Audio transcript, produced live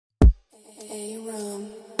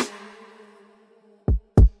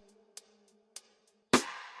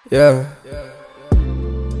Yeah.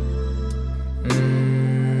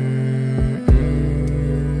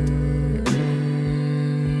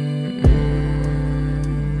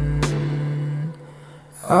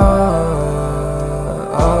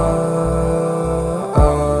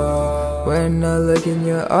 When I look in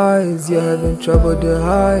your eyes, you're having trouble to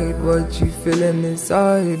hide what you feeling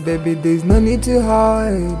inside. Baby, there's no need to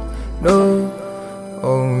hide. No,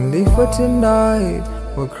 only for tonight.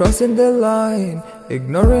 We're crossing the line,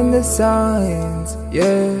 ignoring the signs.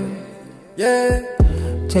 Yeah, yeah.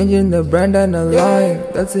 Changing the brand and the line.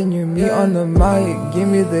 That's a new me on the mic. Give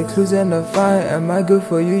me the clues and the find. Am I good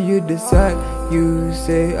for you? You decide. You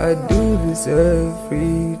say I do this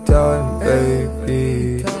every time,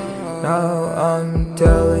 baby. Now I'm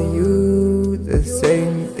telling you the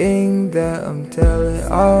same thing that I'm telling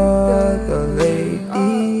all the ladies.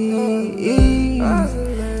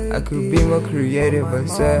 I could be more creative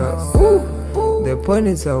myself. The point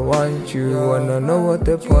is I want you. Wanna know what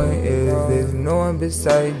the point is? There's no one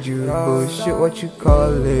beside you. Bullshit, what you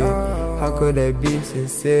call it? How could I be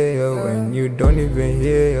sincere when you don't even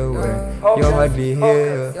hear? When you're hardly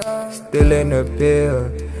here, still in a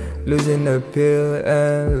pill. Losing the pill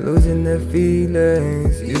and losing the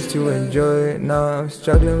feelings. Used to enjoy it, now I'm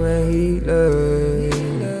struggling with healing.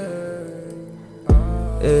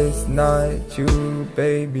 It's not you,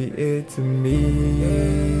 baby, it's me.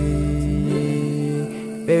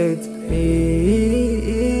 It's me.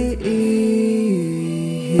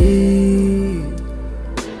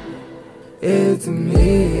 It's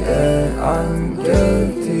me and I'm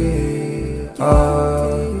guilty.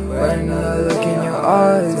 When I look in your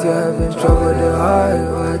eyes, you're having trouble to hide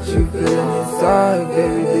what you feeling inside.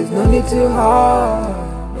 Baby, there's no need to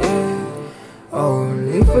hide. Yeah.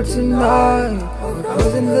 Only for tonight. We're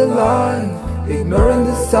closing the line, ignoring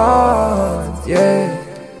the signs. Yeah.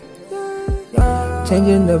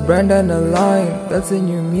 Changing the brand and the line. That's a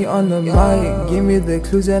new me on the mic. Give me the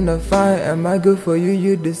clues and the find. Am I good for you?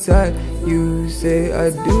 You decide. You say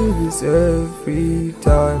I do this every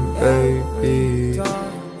time, baby.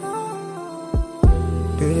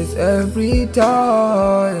 Do this every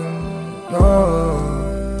time. Oh.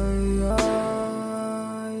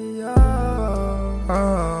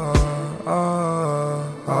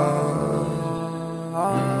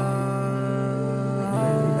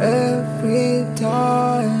 Every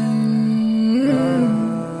time,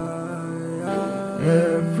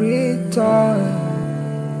 every time,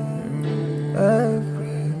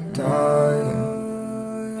 every time.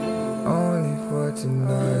 Only for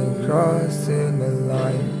tonight, crossing the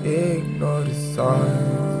line, ignore the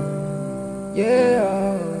signs. Yeah.